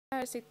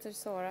Här sitter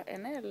Sara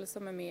Enell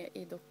som är med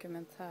i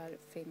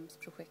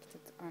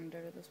dokumentärfilmsprojektet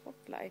Under the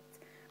Spotlight.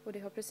 Och det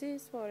har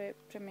precis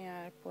varit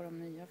premiär på de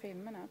nya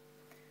filmerna.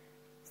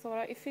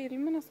 Sara, i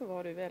filmerna så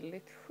var du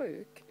väldigt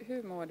sjuk.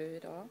 Hur mår du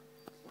idag?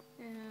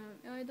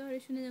 Ja, idag är det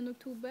 29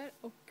 oktober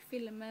och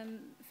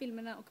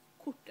filmerna och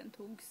korten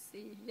togs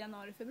i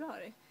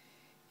januari-februari.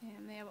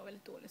 När jag var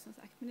väldigt dålig som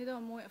sagt. Men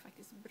idag mår jag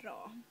faktiskt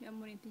bra. Jag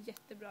mår inte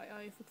jättebra. Jag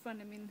har ju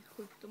fortfarande min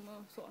sjukdom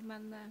och så.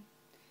 Men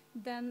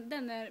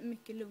den är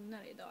mycket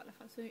lugnare idag i alla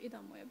fall. Så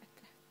idag mår jag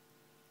bättre.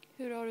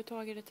 Hur har du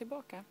tagit dig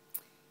tillbaka?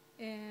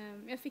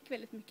 Jag fick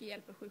väldigt mycket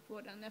hjälp av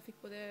sjukvården.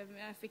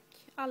 Jag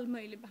fick all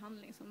möjlig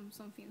behandling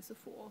som finns att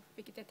få.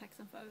 Vilket jag är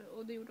tacksam för.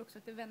 Och det gjorde också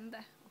att det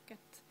vände. Och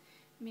att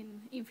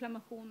min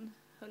inflammation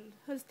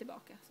hölls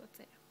tillbaka så att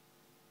säga.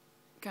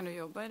 Kan du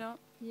jobba idag?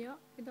 Ja,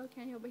 idag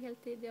kan jag jobba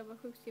heltid. Jag var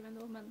sjukskriven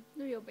då men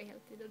nu jobbar jag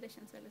heltid och det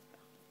känns väldigt bra.